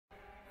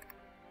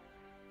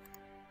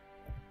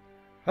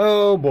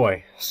Oh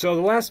boy, so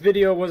the last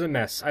video was a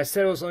mess. I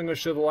said I was only going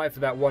to show the life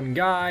of that one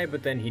guy,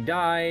 but then he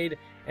died,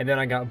 and then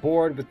I got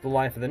bored with the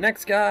life of the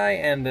next guy,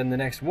 and then the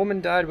next woman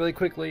died really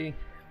quickly.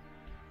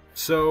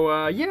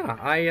 So, yeah,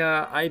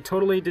 I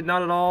totally did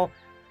not at all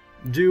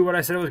do what I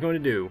said I was going to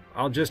do.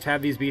 I'll just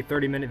have these be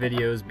 30-minute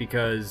videos,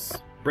 because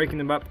breaking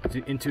them up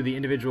into the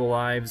individual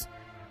lives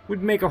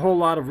would make a whole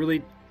lot of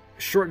really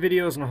short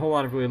videos and a whole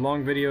lot of really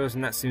long videos,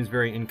 and that seems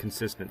very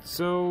inconsistent.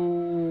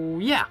 So,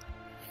 yeah.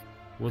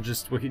 We'll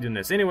keep doing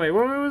this. Anyway,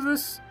 what was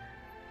this?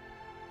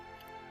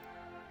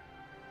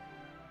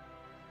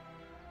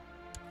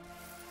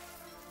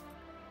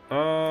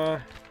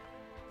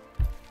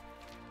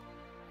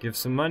 Give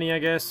some money, I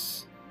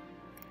guess.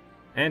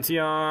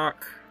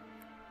 Antioch.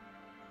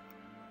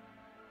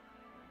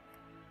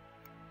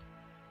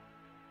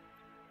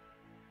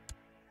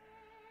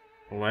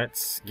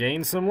 Let's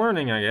gain some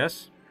learning, I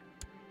guess.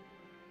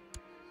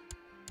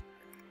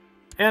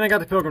 And I got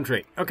the Pilgrim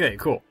trait. Okay,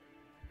 cool.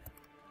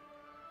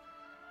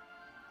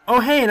 Oh,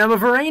 hey, and I'm a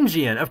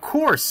Varangian, of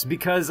course,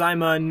 because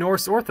I'm a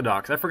Norse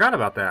Orthodox. I forgot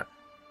about that.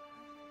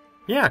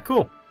 Yeah,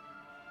 cool.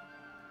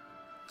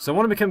 So I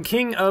want to become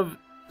king of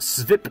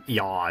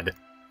Svipjod.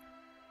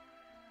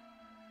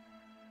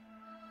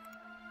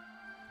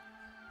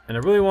 And I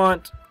really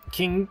want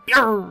King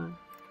Bjorn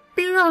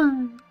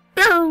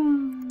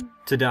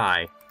to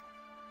die.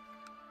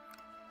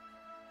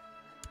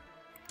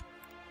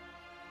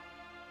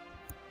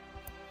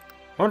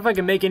 I wonder if I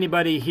can make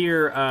anybody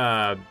here,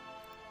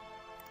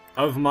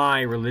 of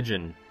my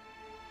religion.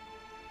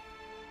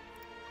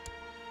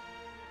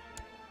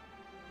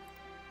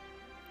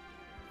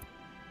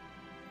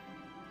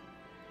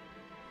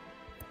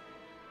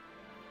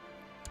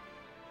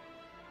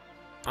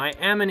 I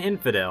am an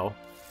infidel.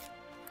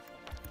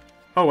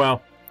 Oh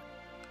well.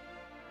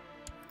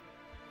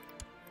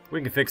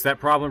 We can fix that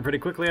problem pretty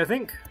quickly, I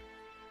think.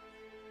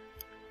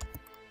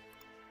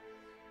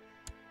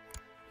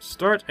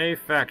 Start a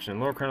faction.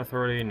 Lower Crown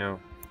Authority,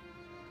 no.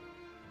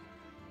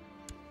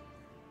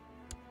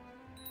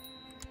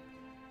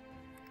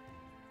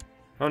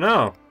 Oh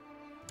no!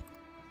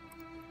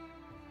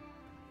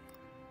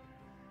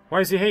 Why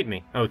does he hate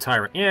me? Oh,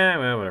 tyrant. Yeah,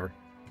 well, whatever.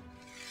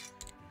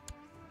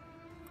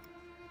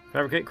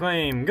 Fabricate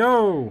claim.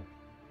 Go!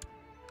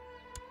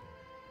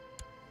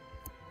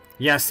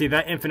 Yeah, see,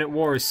 that infinite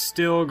war is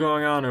still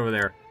going on over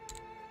there.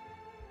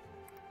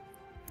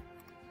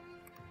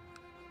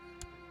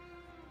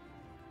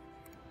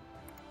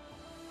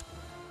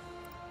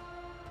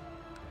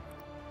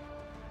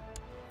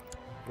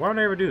 Why would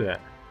I ever do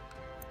that?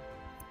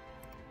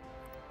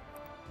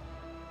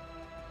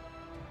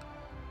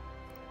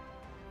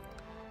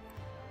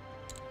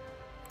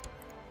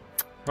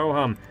 Oh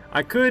hum.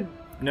 I could...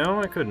 No,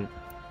 I couldn't.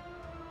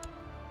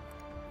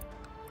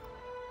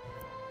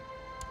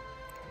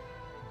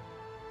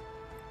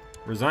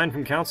 Resign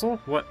from council?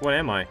 What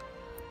am I?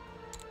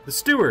 The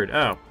steward!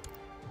 Oh.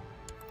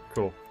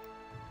 Cool.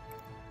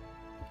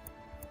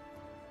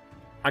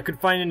 I could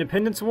fight an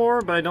independence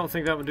war, but I don't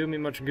think that would do me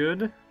much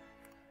good.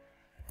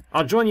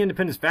 I'll join the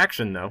independence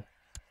faction, though.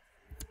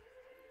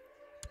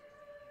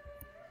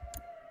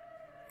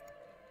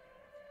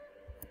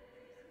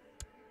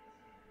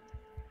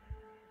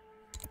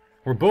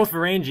 We're both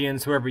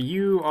Varangians, however,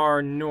 you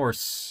are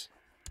Norse.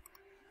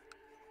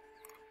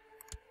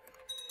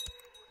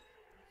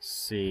 Let's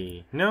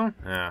see. No?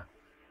 Ah.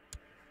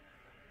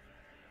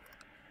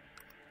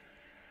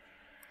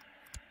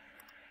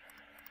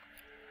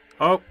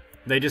 Oh,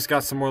 they just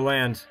got some more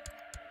land.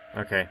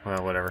 Okay,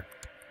 well, whatever.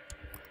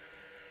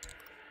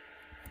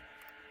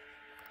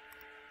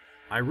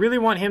 I really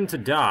want him to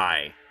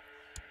die.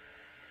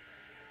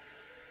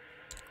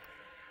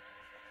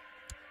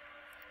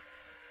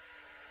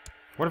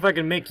 What if I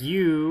can make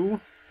you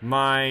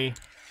my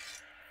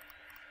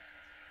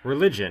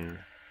religion?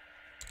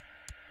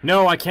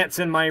 No, I can't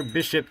send my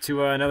bishop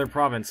to another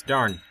province.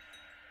 Darn.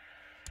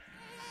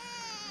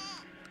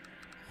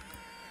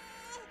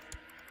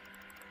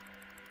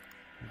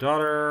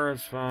 Daughter,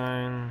 it's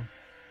fine.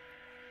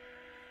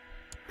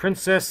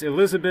 Princess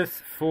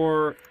Elizabeth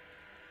for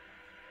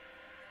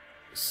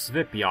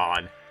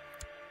Svipjod.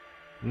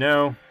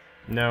 No,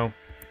 no.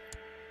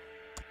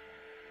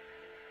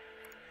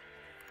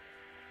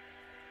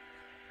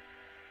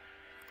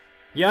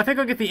 Yeah, I think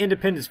I'll get the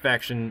Independence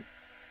faction.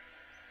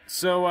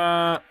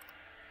 So,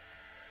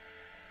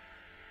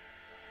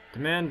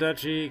 demand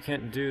duchy,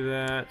 can't do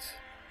that.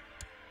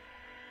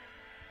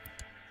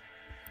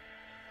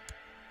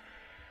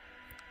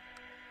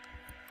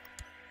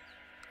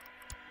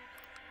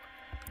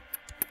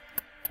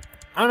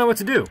 I don't know what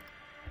to do.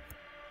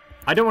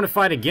 I don't want to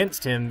fight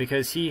against him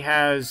because he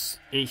has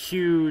a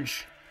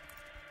huge...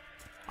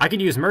 I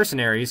could use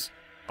mercenaries.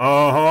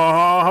 Oh ho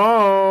ho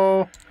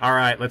ho!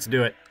 Alright, let's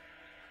do it.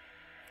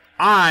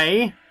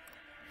 I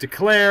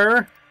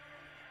declare...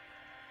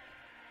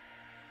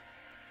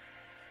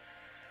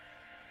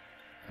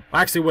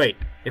 Actually, wait.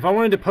 If I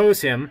wanted to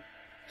depose him,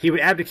 he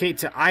would abdicate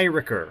to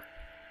Eirikur.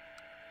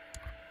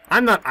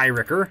 I'm not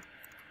Eirikur.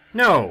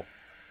 No.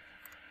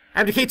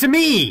 Abdicate to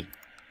me!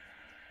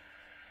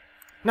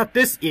 Not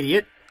this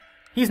idiot.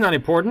 He's not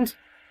important.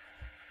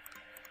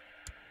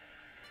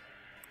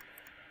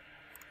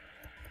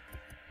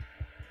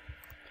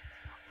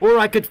 Or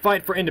I could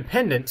fight for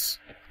independence,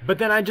 but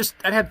then I'd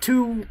have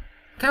 2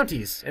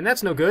 counties, and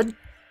that's no good.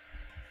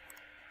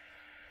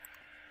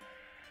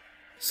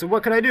 So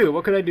what could I do?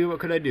 What could I do? What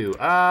could I do?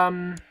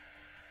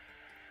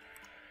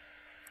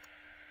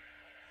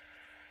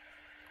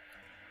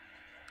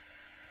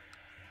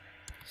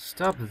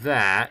 Stop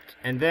that,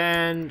 and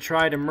then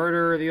try to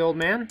murder the old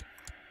man?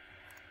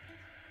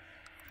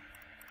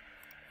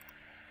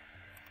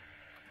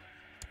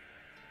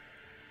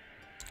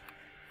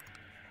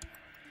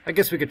 I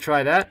guess we could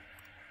try that.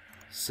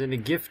 Send a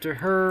gift to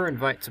her,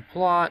 invite to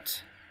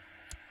plot.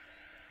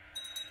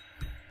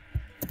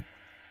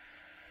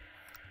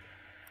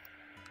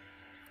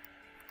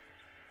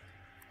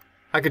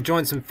 I could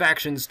join some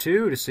factions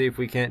too to see if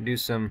we can't do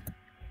some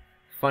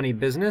funny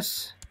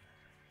business.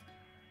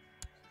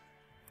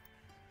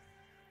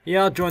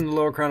 Yeah, I'll join the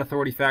Lower Crown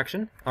Authority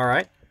faction.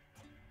 Alright.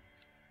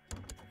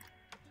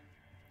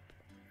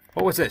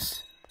 What was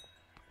this?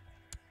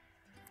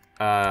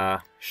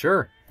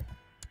 Sure.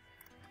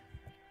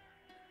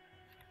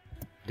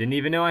 Didn't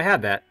even know I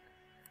had that.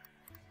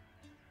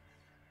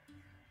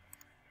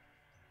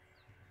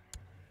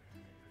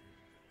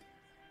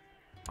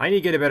 I need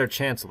to get a better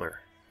chancellor.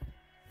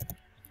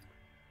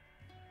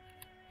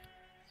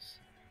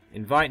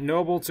 Invite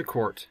noble to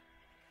court.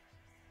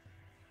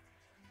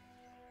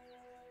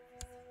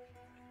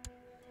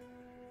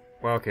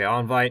 Well, okay, I'll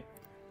invite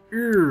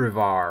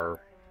Urvar.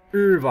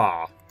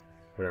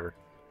 Whatever.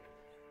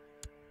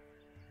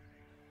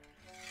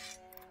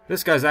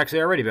 This guy's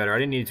actually already better. I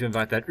didn't need to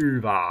invite that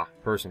Urva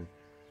person.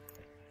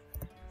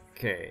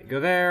 Okay, go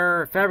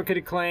there.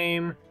 Fabricated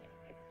claim.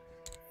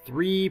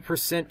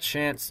 3%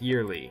 chance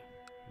yearly.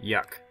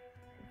 Yuck.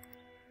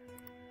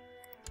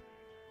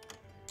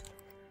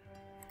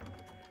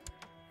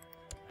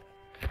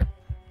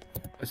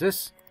 What's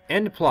this?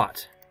 End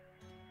plot.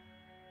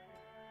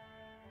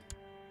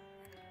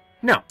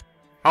 No.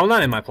 I will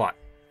not end my plot.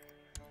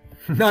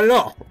 Not at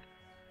all.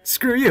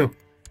 Screw you.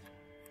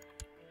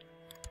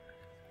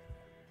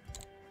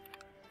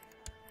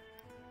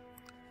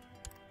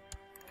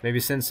 Maybe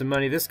send some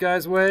money this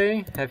guy's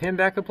way. Have him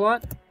back the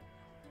plot.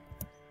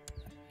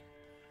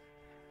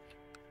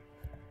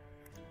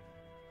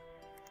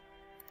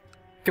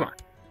 Come on.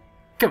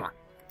 Come on.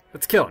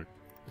 Let's kill him.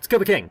 Let's kill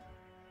the king.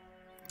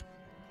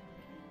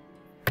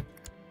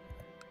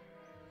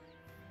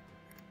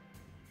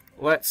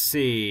 Let's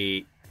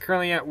see.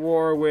 Currently at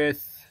war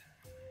with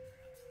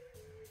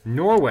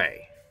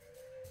Norway.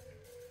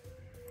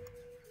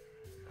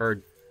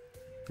 Or,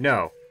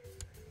 no.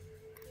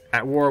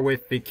 At war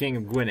with the King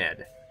of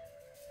Gwynedd.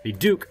 The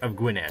Duke of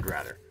Gwynedd,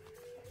 rather.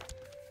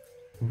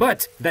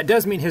 But that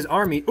does mean his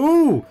army...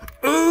 Ooh!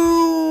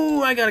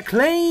 Ooh! I got a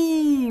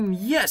claim!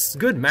 Yes!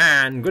 Good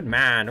man! Good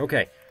man!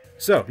 Okay.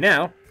 So,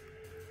 now,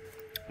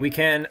 we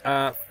can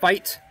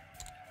fight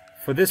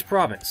for this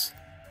province.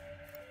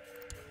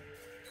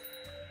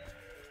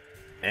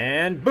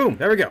 And boom!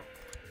 There we go.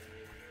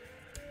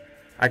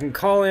 I can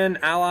call in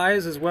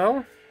allies as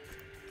well.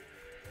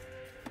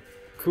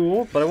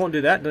 Cool, but I won't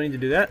do that. Don't need to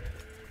do that.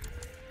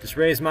 Just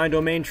raise my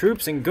domain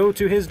troops and go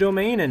to his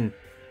domain and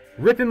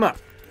rip him up.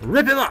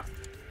 Rip him up!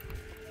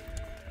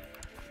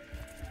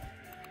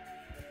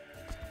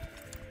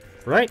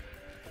 Right?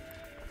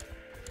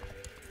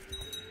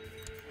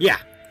 Yeah.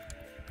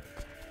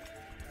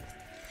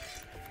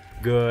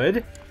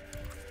 Good.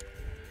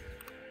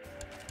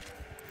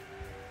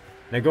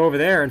 Now go over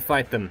there and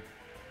fight them.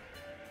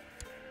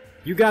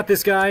 You got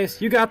this,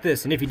 guys. You got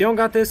this. And if you don't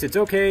got this, it's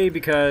okay,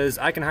 because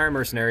I can hire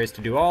mercenaries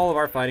to do all of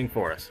our fighting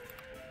for us.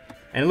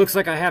 And it looks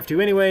like I have to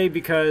anyway,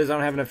 because I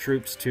don't have enough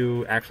troops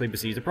to actually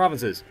besiege the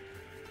provinces.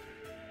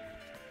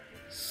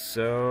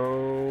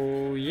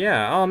 So,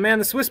 yeah. Oh man,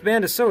 the Swiss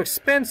band is so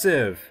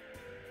expensive.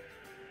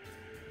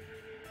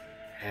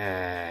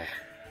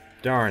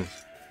 Darn.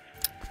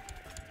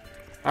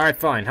 Alright,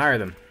 fine. Hire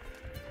them.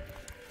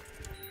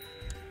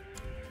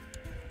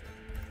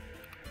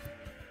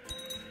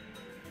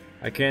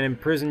 I can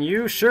imprison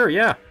you? Sure,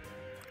 yeah.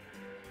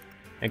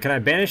 And can I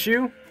banish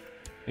you?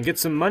 And get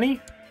some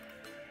money?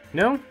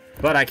 No?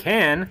 But I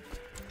can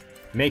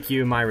make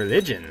you my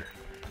religion.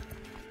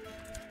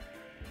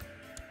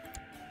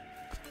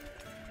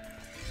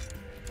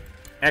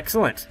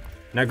 Excellent.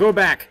 Now go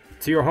back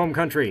to your home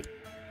country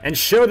and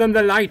show them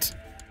the light.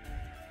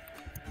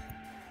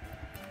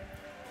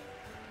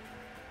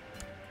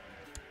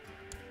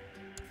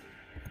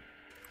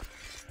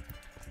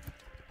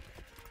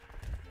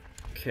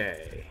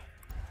 Okay.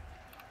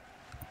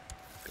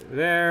 Go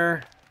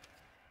there.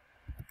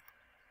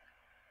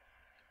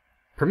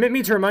 Permit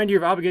me to remind you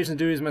of obligations and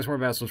duties of my sworn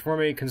vassals.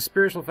 Form a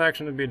conspiratorial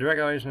faction would be a direct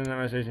allegation of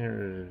my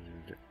station.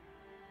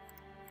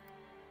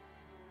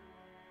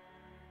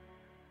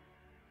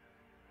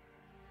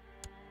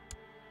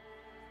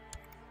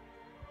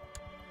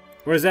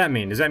 What does that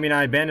mean? Does that mean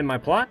I abandoned my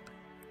plot?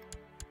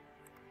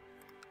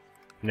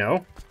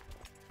 No.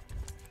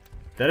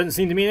 That doesn't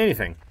seem to mean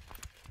anything.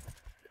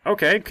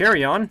 Okay,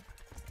 carry on.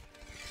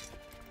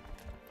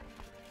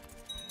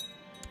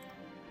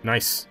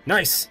 Nice.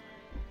 Nice!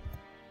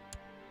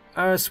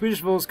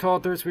 Swedish Bull is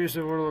called Third Swedish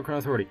Civil Crown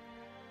Authority.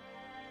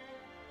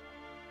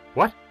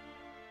 What?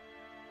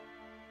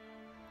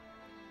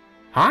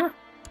 Huh?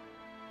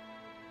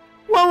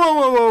 Whoa, whoa,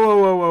 whoa, whoa, whoa,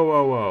 whoa, whoa,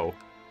 whoa, whoa.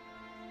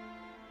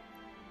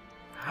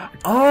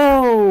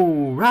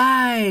 Oh,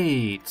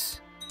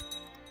 right!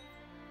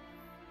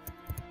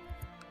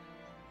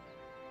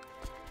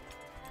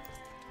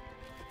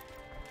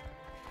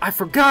 I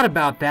forgot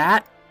about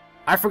that!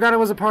 I forgot I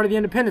was a part of the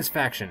Independence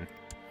faction.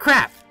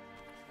 Crap!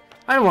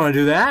 I don't want to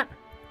do that.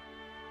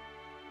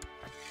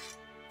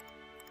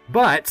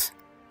 But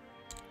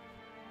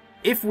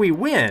if we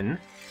win,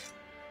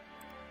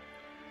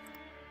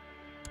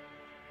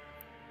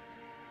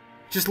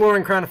 just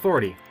lowering Crown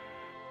Authority.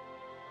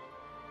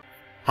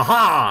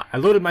 Haha! I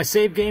loaded my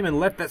save game and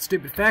left that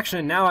stupid faction,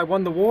 and now I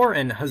won the war,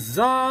 and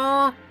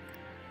huzzah!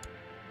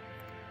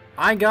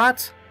 I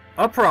got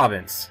a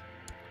province.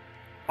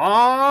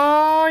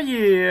 Oh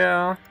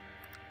yeah!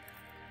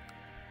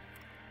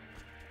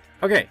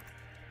 Okay.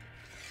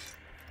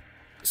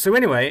 So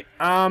anyway,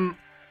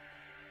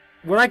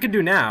 what I could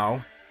do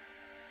now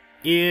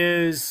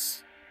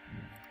is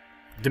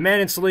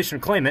demand installation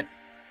of claimant,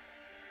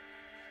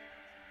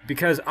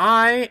 because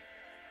what?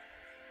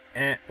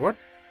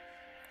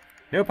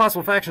 No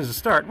possible factions to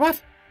start.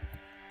 What?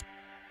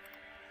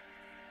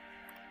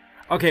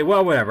 Okay,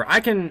 well, whatever. I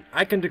can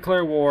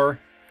declare war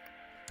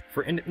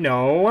for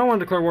no, I want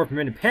to declare war for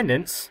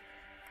independence.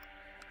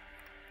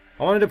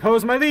 I want to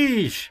depose my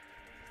liege.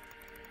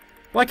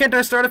 Why can't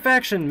I start a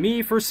faction?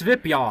 Me for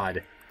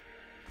Svipjod.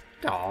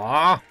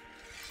 Aww.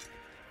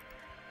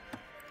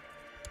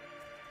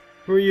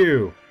 Who are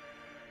you?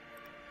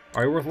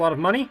 Are you worth a lot of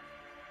money?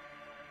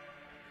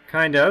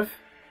 Kind of.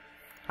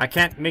 I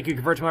can't make you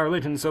convert to my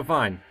religion, so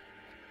fine.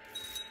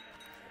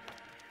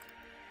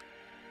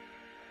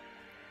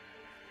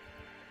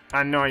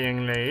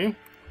 Annoyingly.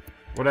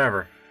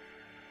 Whatever.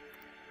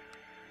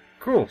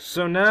 Cool,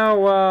 so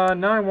now,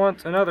 now I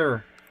want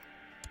another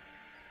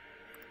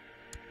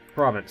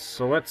province.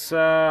 So let's,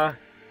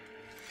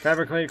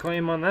 fabricate a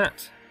claim on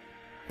that.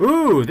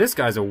 Ooh, this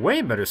guy's a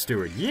way better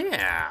steward,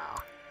 yeah!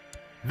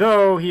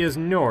 Though he is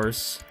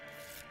Norse.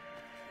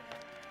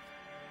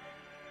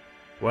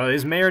 Well,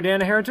 is Mayor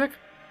Dan a heretic?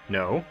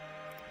 No.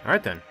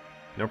 Alright then,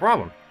 no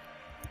problem.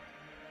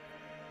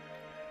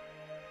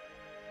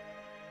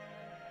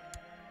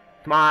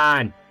 Come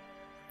on!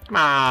 Come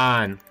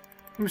on!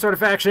 Let me start a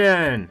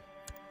faction!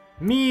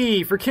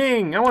 Me for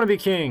king! I want to be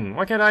king!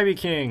 Why can't I be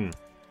king?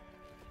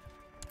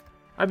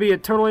 I'd be a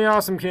totally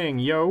awesome king,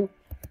 yo!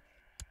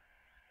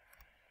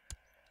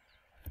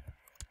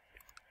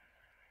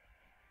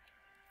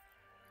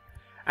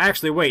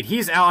 Actually, wait,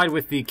 he's allied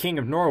with the King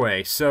of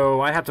Norway,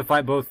 so I have to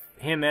fight both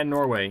him and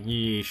Norway.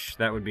 Yeesh,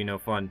 that would be no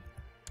fun.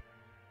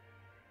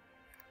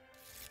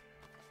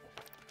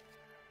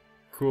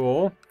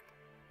 Cool.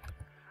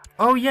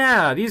 Oh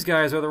yeah, these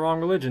guys are the wrong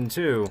religion,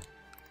 too.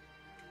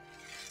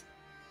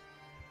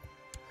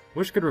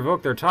 Wish could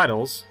revoke their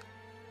titles.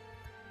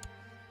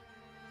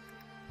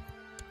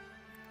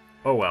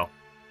 Oh well.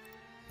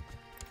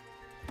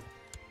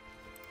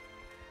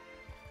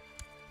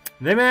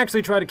 They may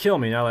actually try to kill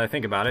me now that I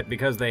think about it,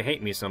 because they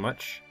hate me so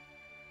much.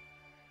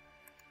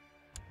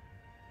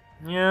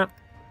 Yeah.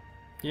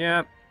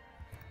 Yeah.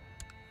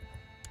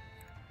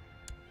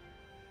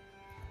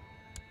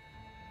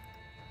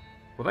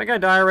 Will that guy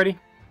die already?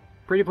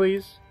 Pretty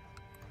please?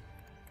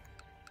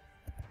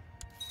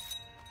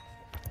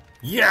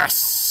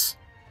 Yes!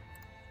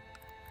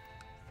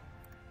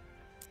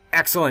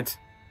 Excellent.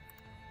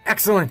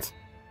 Excellent!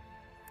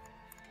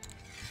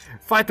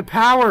 Fight the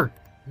power!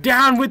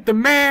 Down with the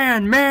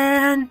man,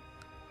 man!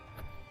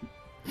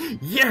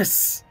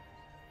 Yes!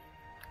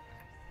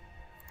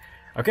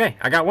 Okay,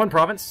 I got one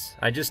province.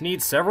 I just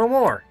need several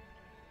more.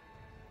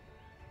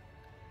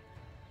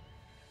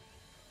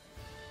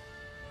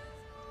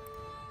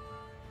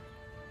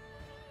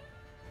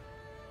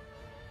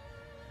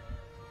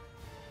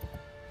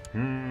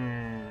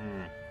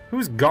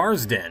 Who's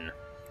Garsden?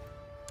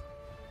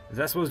 Is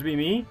that supposed to be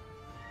me?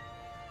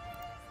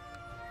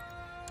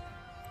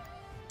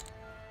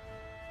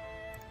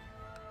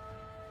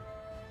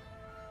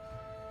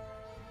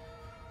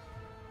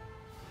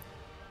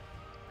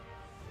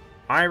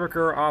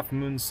 Eirikur off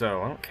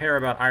Moonso. I don't care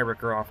about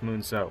Eirikur off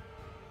Moonso.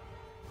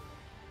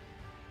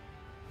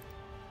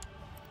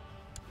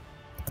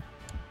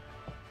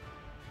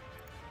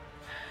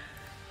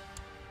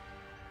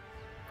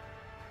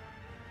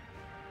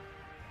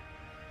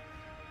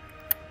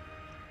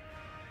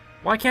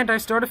 Why can't I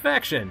start a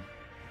faction?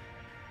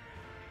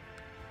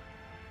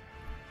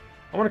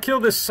 I want to kill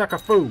this sucker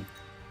foo.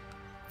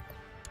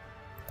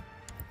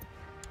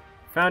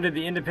 Founded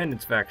the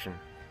Independence faction.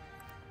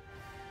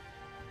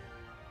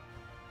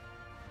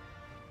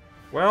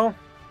 Well,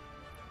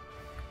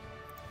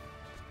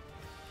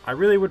 I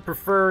really would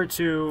prefer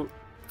to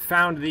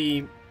found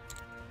the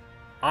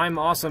I'm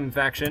Awesome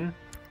faction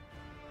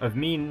of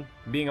me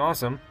being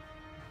awesome.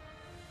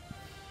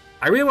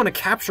 I really want to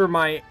capture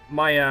my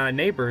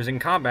neighbors in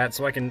combat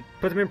so I can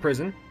put them in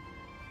prison.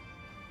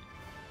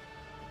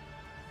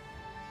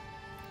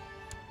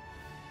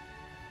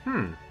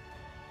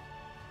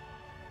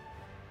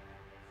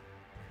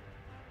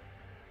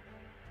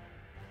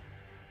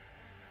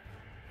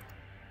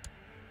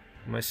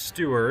 My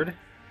steward.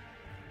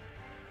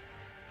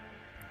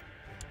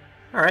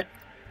 Alright.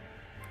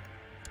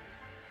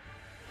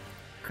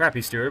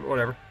 Crappy steward, but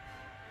whatever.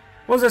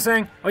 What was I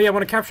saying? Oh yeah, I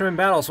want to capture him in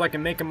battle so I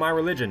can make him my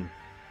religion.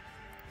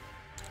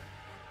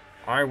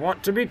 I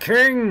want to be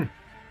king!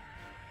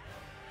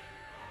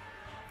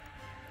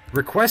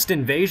 Request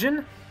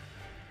invasion?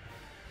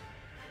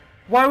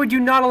 Why would you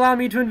not allow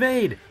me to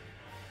invade?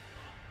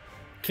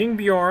 King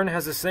Bjorn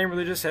has the same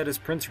religious head as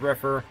Prince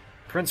Refer.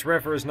 Prince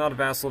Refer is not a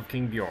vassal of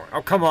King Bjorn.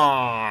 Oh, come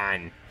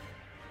on!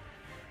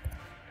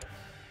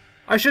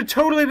 I should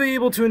totally be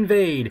able to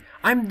invade.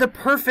 I'm the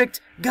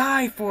perfect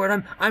guy for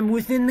it. I'm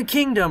within the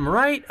kingdom,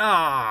 right?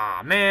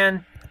 Ah,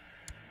 man.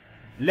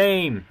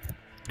 Lame.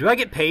 Do I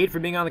get paid for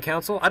being on the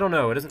council? I don't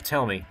know. It doesn't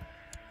tell me.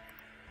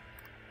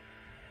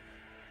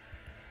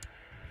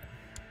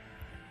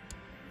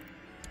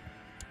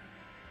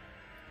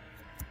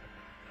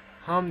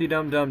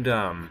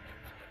 Hum-de-dum-dum-dum.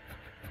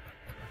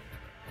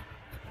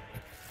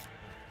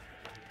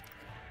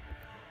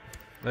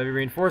 Levy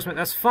reinforcement,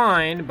 that's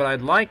fine, but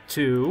I'd like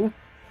to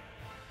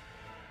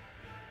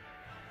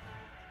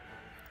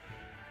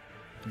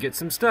get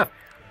some stuff.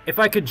 If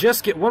I could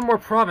just get one more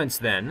province,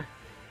 then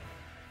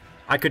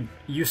I could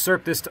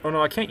usurp this. Oh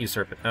no, I can't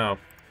usurp it. Oh.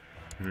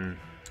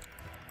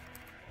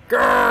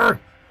 Grrr!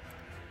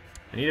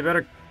 I need a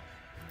better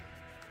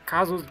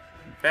Cosmo's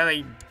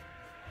belly.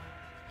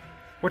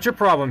 What's your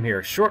problem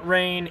here? Short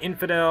reign,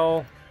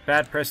 infidel,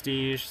 bad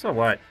prestige. So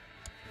what?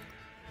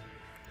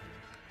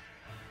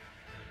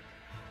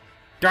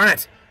 Darn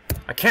it!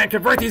 I can't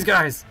convert these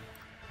guys!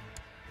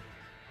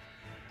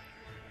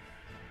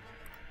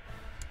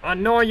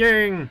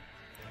 Annoying!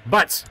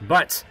 But,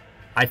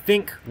 I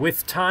think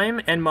with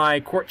time and my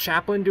court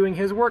chaplain doing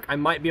his work, I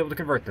might be able to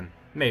convert them.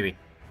 Maybe.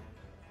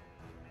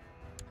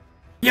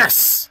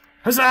 Yes!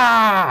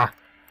 Huzzah!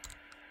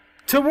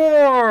 To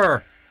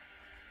war!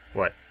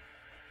 What?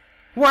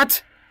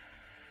 What?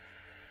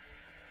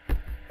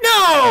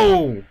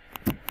 No!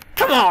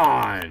 Come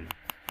on!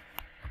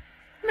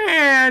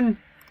 Man!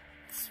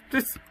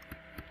 It's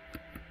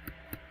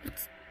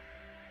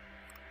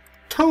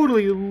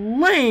totally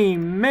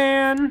lame,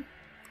 man!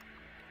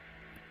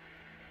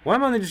 Why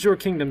am I on the Jure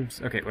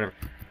Kingdoms? Okay, whatever.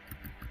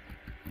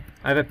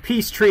 I have a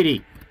peace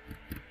treaty.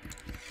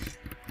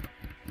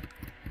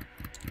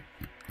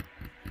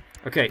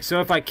 Okay,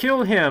 so if I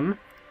kill him,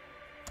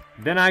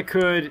 then I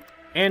could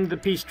end the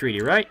peace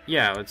treaty, right?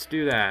 Yeah, let's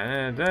do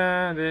that.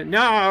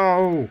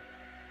 No!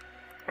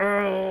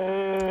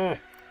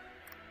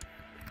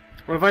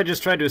 What if I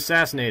just tried to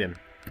assassinate him?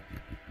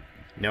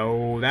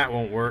 No, that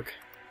won't work.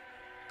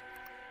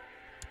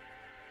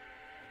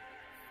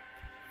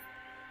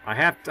 I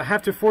have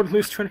to afford to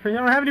lose 20%. I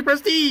don't have any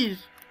prestige.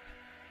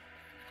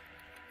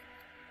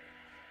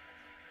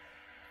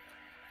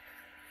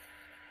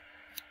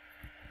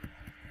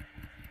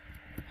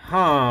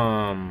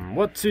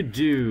 What to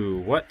do?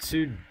 What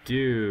to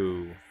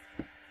do?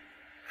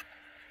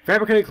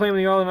 Fabricate a claim on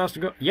the Jarl mouse to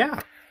go. Yeah,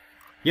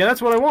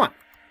 that's what I want.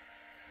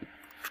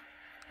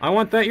 I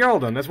want that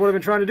Jarldom. That's what I've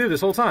been trying to do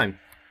this whole time.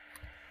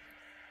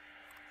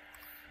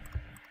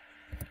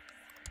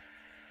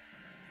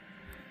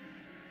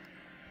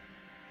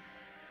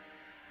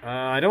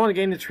 I don't want to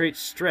gain the trait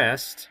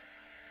stressed.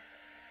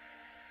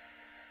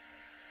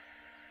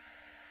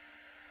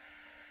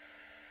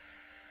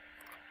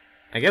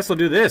 I guess I'll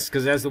do this,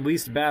 because it has the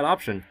least bad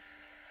option.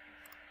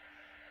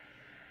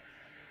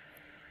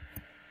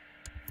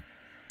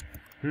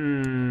 I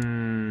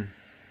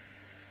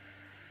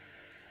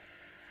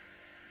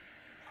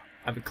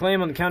have a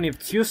claim on the county of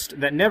Tjust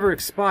that never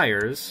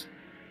expires.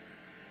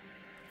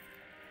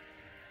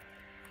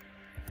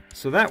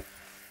 So that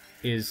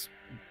is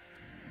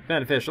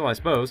beneficial, I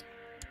suppose.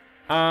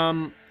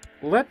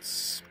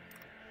 Let's,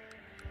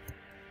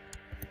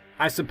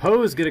 I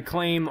suppose, get a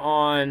claim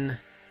on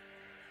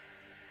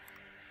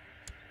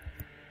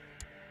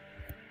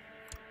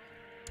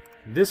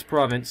this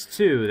province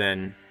too,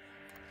 then.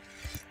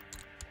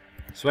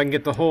 So I can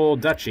get the whole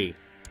duchy.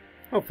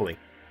 Hopefully.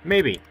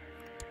 Maybe.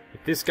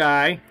 If this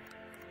guy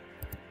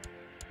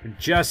would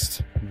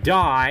just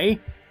die.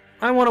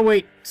 I want to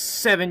wait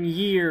 7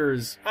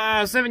 years.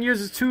 7 years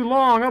is too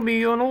long. I'll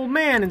be an old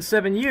man in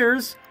 7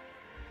 years.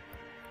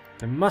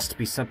 There must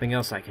be something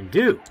else I can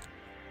do.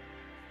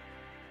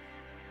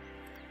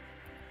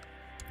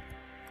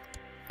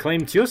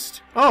 Claim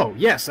Tjust? Oh,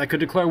 yes, I could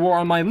declare war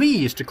on my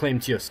liege to claim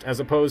Tjust, as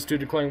opposed to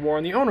declaring war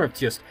on the owner of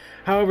Tjust.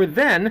 However,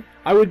 then,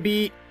 I would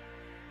be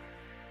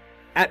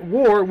at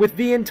war with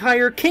the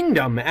entire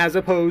kingdom, as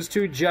opposed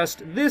to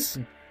just this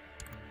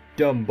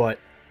dumb butt.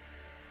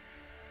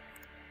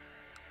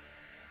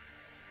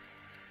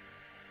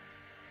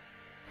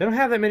 They don't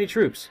have that many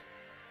troops.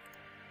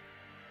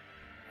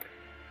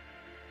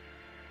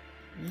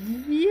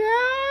 Yeah,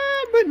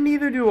 but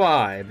neither do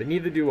I.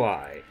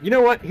 You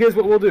know what? Here's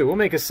what we'll do. We'll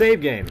make a save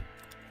game.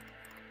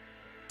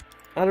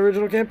 On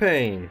original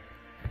campaign.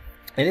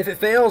 And if it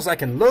fails, I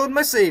can load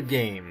my save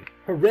game.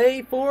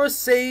 Hooray for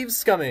save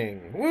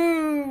scumming.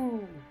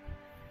 Woo!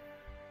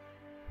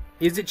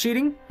 Is it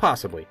cheating?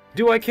 Possibly.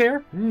 Do I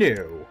care?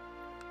 No.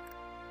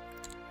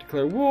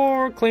 Declare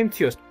war, claim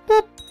Tust.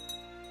 Boop!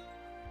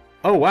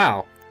 Oh,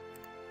 wow.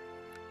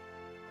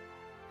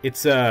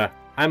 It's,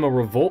 I'm a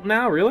revolt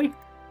now? Really?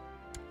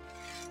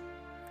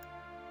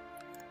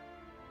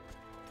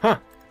 Huh.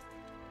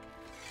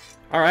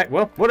 Alright,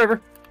 well, whatever.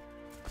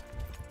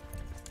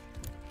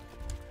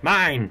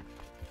 Mine!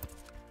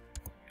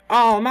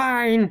 All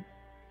mine!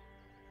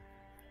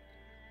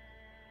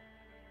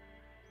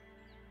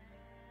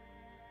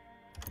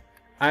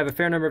 I have a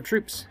fair number of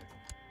troops.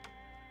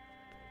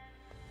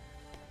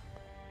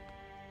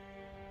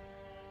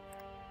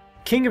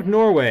 King of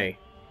Norway.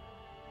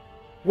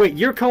 Wait,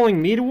 you're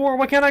calling me to war?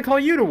 Why can't I call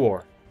you to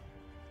war?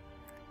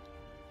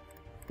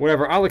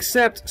 Whatever, I'll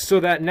accept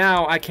so that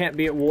now I can't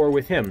be at war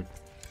with him.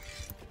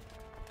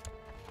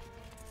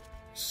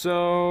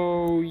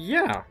 So,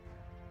 yeah.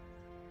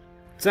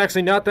 It's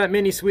actually not that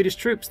many Swedish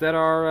troops that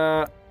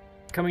are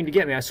coming to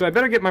get me. So I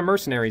better get my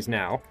mercenaries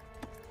now.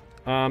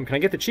 Can I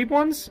get the cheap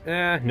ones?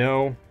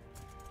 No.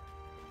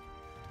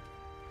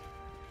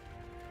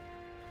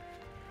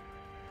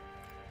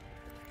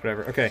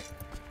 Whatever, okay.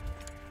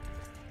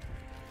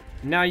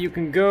 Now you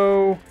can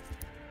go...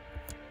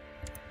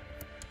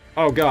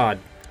 Oh, God.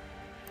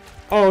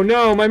 Oh,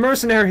 no, my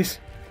mercenaries!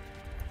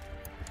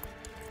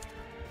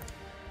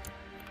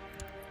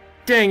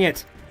 Dang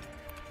it!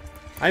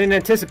 I didn't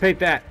anticipate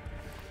that.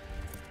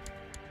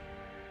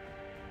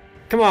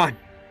 Come on!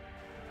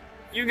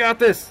 You got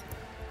this!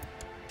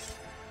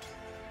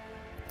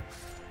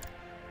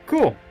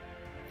 Cool.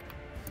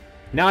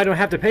 Now I don't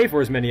have to pay for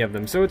as many of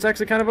them, so it's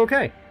actually kind of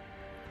okay.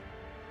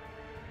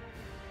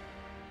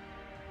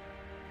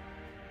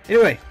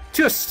 Anyway,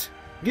 Tust!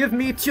 Give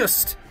me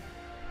Tust!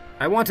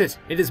 I want it!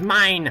 It is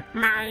mine!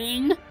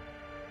 Mine!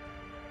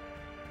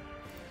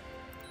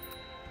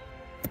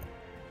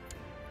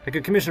 I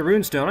could commission a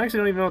runestone. I actually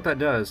don't even know what that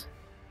does.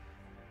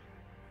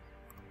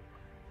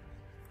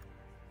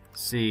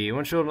 Let's see,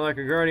 one shoulder like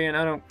a guardian,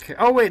 I don't care.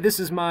 Oh wait, this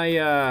is my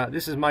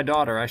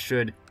daughter. I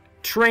should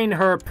train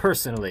her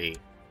personally.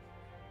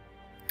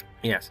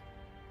 Yes.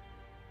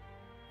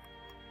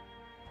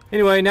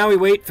 Anyway, now we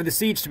wait for the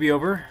siege to be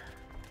over.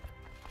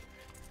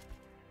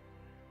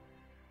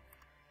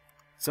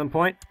 Some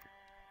point.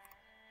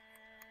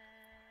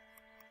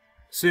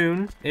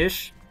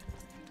 Soon-ish.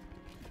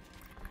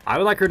 I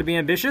would like her to be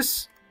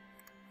ambitious.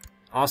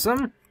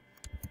 Awesome.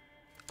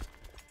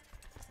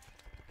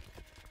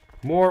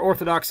 More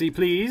orthodoxy,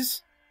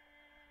 please.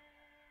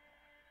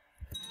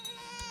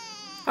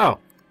 Oh.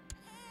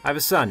 I have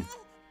a son.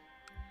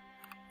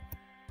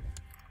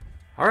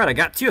 Alright, I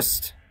got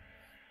Tust.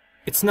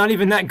 It's not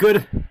even that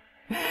good.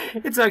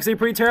 It's actually a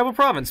pretty terrible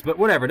province, but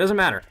whatever, doesn't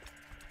matter.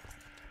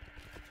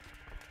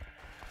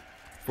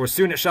 For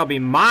soon it shall be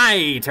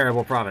my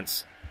terrible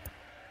province.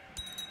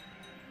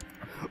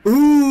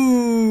 Ooh!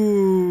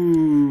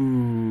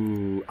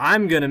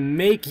 I'm gonna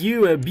make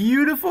you a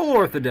beautiful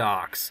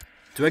Orthodox.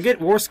 Do I get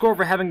war score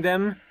for having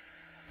them?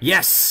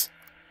 Yes!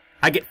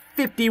 I get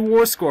 50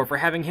 war score for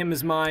having him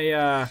as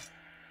my,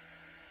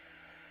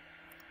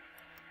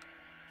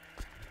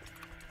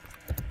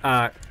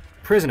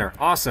 prisoner.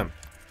 Awesome.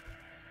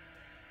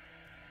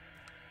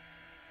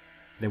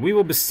 Then we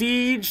will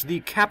besiege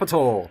the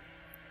capital.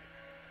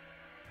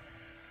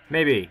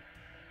 Maybe.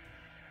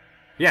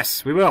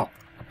 Yes, we will.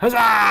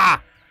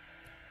 Huzzah!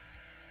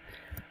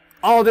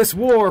 All this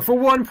war for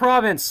one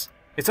province!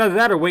 It's either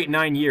that or wait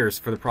 9 years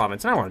for the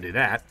province. I don't want to do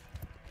that.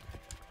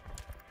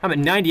 I'm at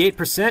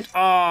 98%.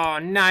 Oh,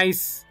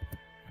 nice.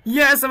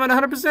 Yes, I'm at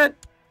 100%.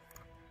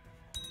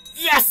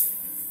 Yes!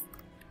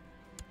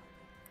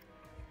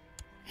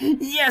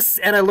 Yes!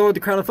 And I lowered the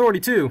crown authority,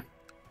 too.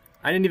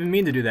 I didn't even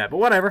mean to do that, but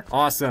whatever.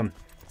 Awesome.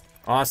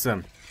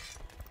 Awesome.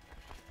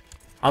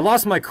 I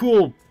lost my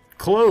cool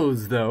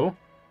clothes, though.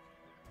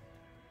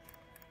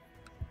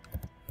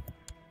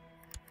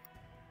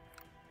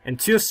 And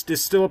Tust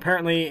is still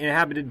apparently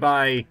inhabited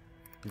by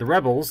the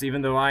rebels,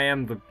 even though I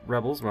am the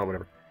rebels. Well,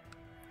 whatever.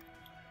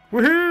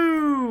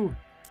 Woohoo!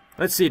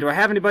 Let's see, do I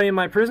have anybody in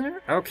my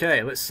prisoner?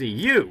 Okay, let's see.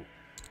 You!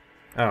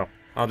 Oh,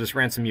 I'll just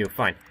ransom you.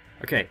 Fine.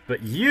 Okay,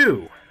 but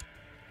you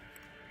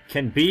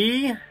can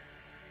be...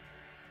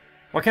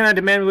 Why can't I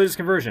demand religious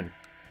conversion?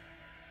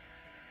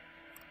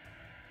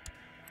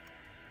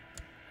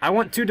 I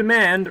want to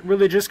demand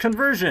religious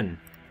conversion.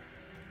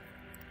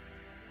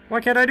 Why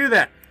can't I do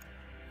that?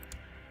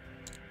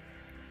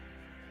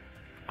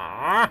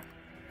 Ah,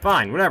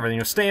 fine, whatever, then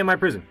you'll stay in my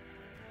prison.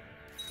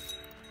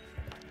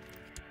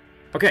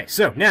 Okay,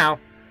 so now,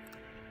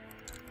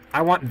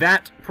 I want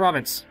that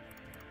province.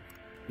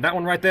 That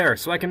one right there,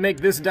 so I can make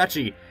this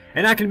duchy,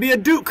 and I can be a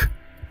duke!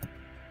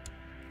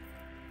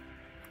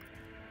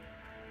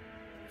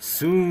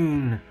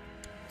 Soon.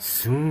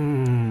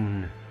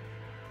 Soon.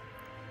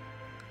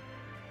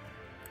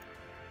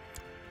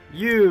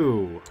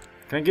 You.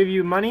 Can I give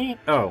you money?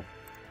 Oh.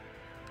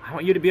 I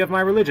want you to be of my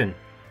religion.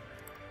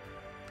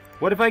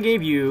 What if I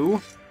gave you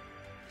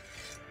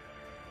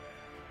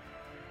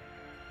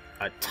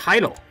a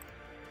title?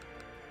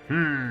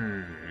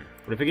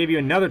 What if I gave you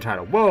another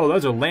title? Whoa,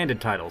 those are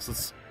landed titles.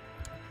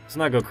 Let's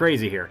not go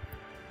crazy here.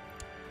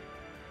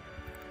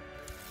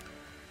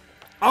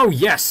 Oh,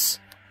 yes!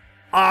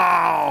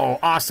 Oh,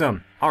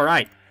 awesome.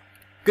 Alright.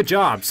 Good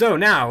job. So,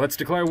 now, let's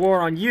declare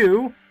war on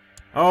you.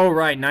 Oh,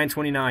 right,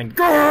 929.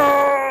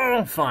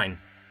 Go! Fine.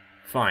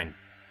 Fine.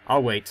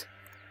 I'll wait.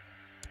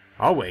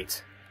 I'll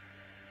wait.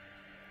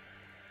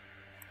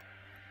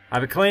 I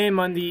have a claim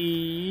on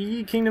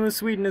the Kingdom of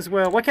Sweden as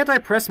well. Why can't I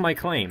press my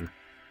claim?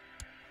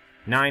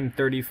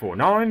 934.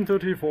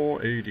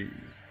 934 AD.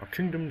 A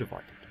kingdom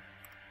divided.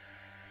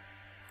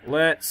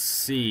 Let's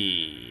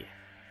see.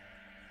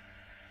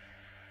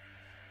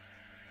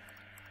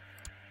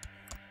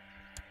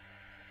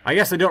 I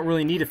guess I don't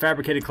really need a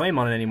fabricated claim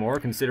on it anymore,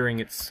 considering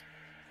it's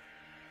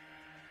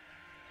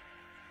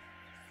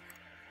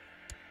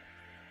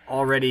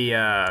already,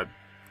 Oh,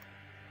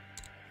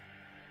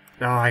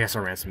 I guess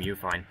I'll ransom you,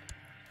 fine.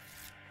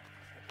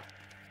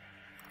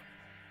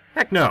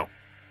 Heck no!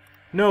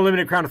 No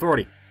limited crown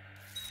authority.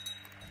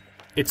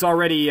 It's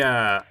already,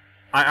 I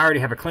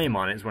already have a claim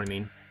on it, is what I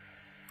mean.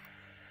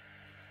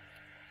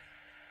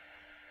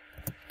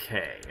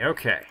 Okay,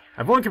 okay.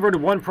 I've only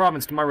converted one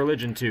province to my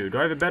religion, too. Do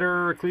I have a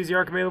better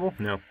ecclesiarch available?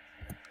 No.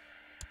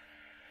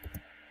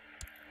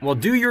 Well,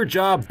 do your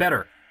job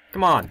better.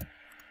 Come on.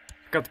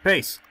 Pick up the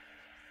pace.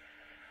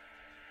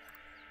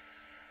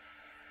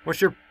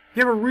 What's your...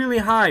 You have a really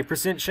high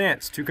 %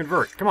 chance to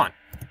convert. Come on.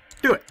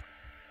 Do it.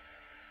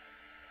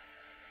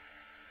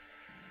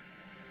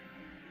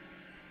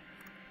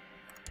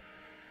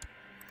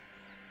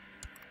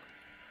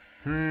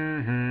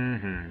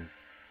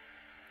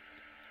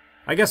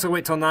 I guess I'll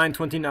wait till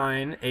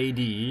 929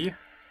 AD.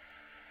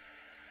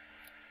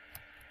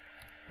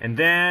 And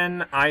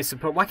then, I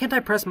suppose... Why can't I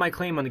press my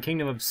claim on the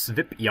Kingdom of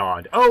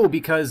Svipjod? Oh,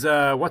 because,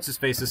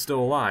 what's-his-face is still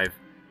alive.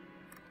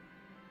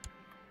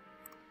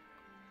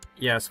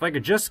 Yes, if I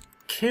could just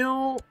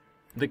kill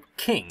the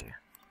king.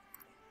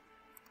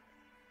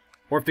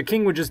 Or if the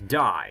king would just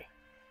die.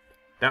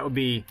 That would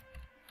be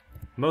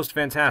most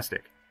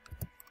fantastic.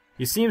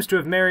 He seems to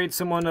have married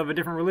someone of a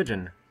different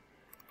religion.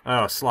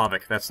 Oh,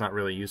 Slavic. That's not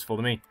really useful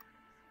to me.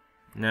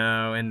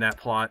 No, end that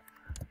plot.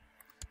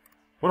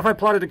 What if I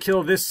plotted to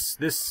kill this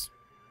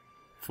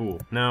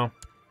fool? No.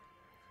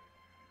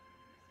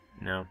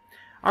 No.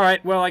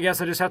 Alright, well, I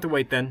guess I just have to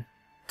wait then.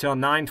 Till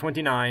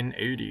 929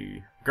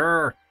 AD.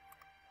 Grr!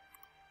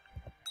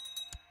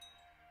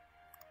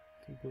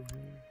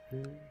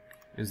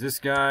 Is this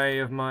guy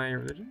of my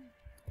religion?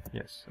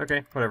 Yes.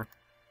 Okay, whatever.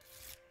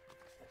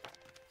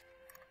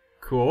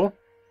 Cool.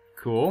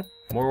 Cool.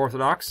 More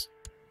Orthodox.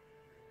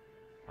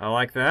 I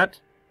like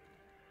that.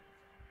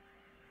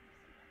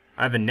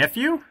 I have a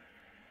nephew?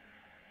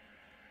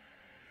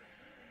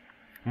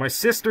 My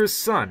sister's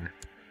son.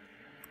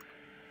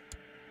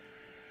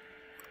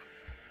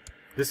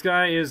 This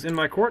guy is in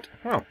my court?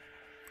 Oh.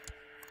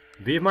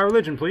 Be of my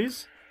religion,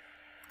 please.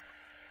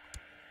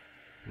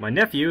 My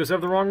nephew is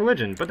of the wrong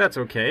religion, but that's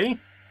okay.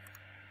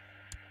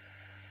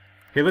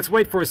 Okay, let's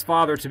wait for his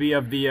father to be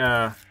of the,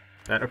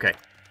 okay.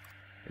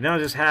 And then I'll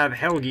just have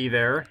Helgi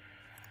there.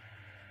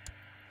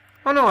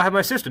 Oh no, I'll have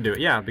my sister do it,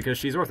 yeah, because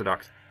she's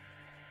Orthodox.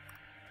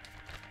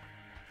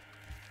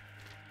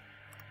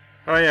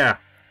 Oh yeah.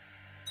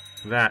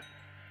 That.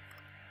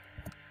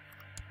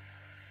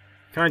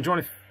 Can I join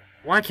a...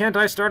 Why can't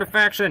I start a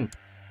faction?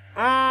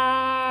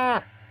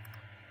 Ah!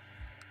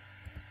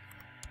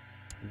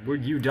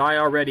 Would you die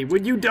already?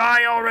 Would you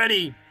die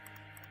already?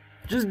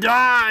 Just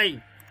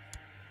die!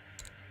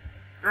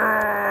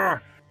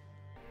 Arrgh!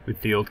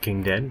 With the old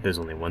king dead, there's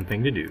only one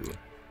thing to do.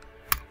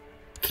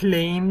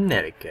 Claim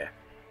Nerica.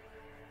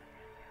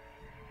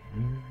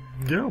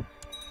 Go.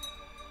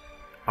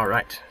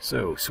 Alright,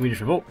 so, Swedish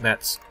revolt,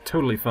 that's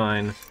totally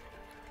fine.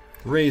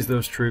 Raise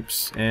those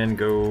troops and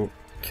go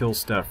kill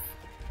stuff.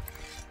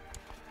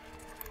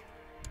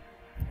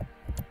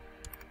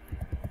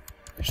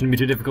 Shouldn't be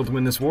too difficult to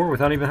win this war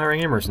without even hiring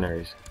any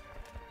mercenaries.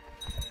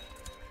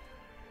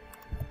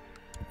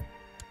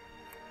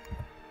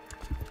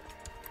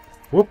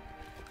 Whoop!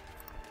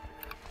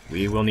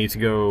 We will need to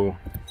go...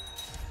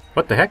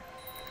 What the heck?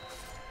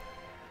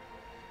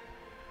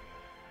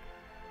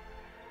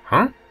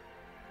 Huh?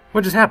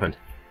 What just happened?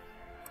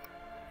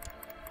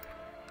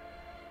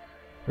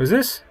 Was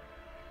this?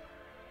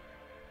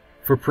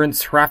 For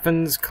Prince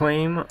Hrafn's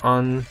claim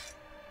on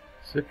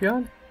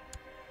Svipjod?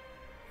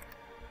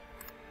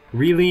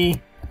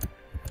 Really?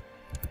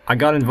 I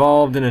got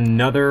involved in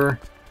another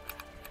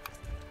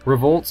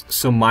revolt,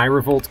 so my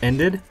revolt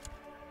ended?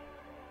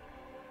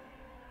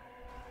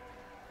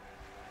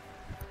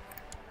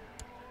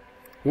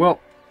 Well,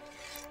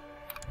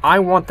 I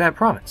want that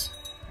province.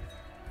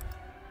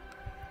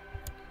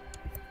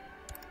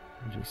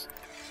 Just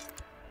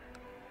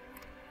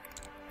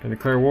gonna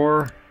declare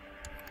war.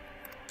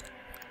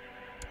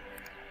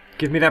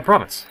 Give me that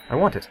province. I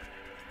want it.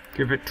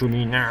 Give it to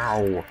me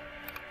now.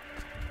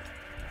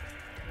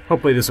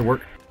 Hopefully this will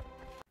work.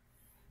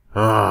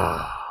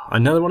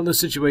 Another one of those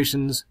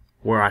situations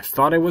where I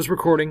thought I was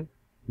recording,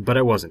 but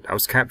I wasn't. I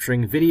was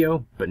capturing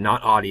video, but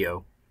not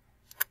audio.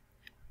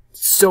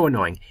 So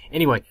annoying.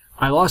 Anyway,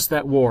 I lost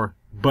that war,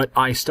 but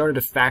I started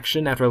a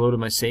faction after I loaded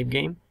my save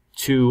game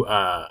to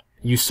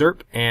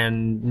usurp,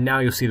 and now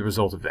you'll see the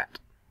result of that.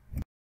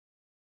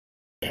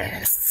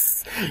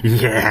 Yes,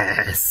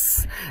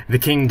 yes, the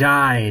king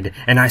died,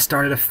 and I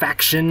started a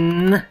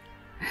faction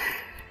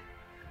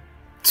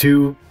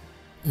to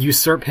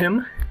usurp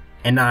him,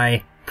 and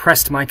I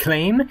pressed my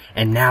claim,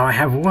 and now I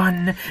have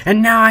won,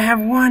 and now I have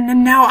won,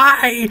 and now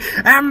I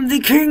am the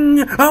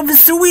king of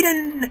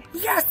Sweden!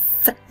 Yes,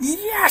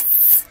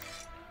 yes!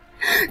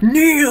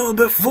 Kneel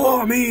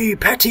before me,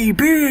 petty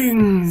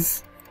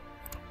beings!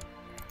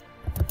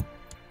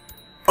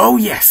 Oh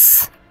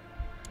yes!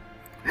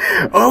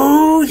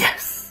 Oh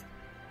yes!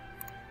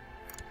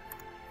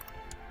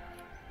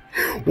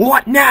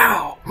 What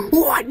now?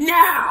 What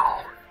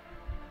now?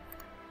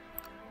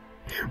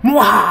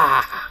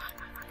 Mwah!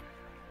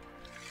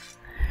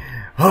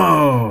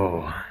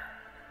 Oh!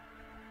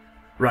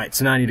 Right,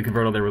 so now I need to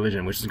convert all their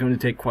religion, which is going to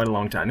take quite a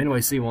long time.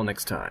 Anyway, see you all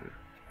next time.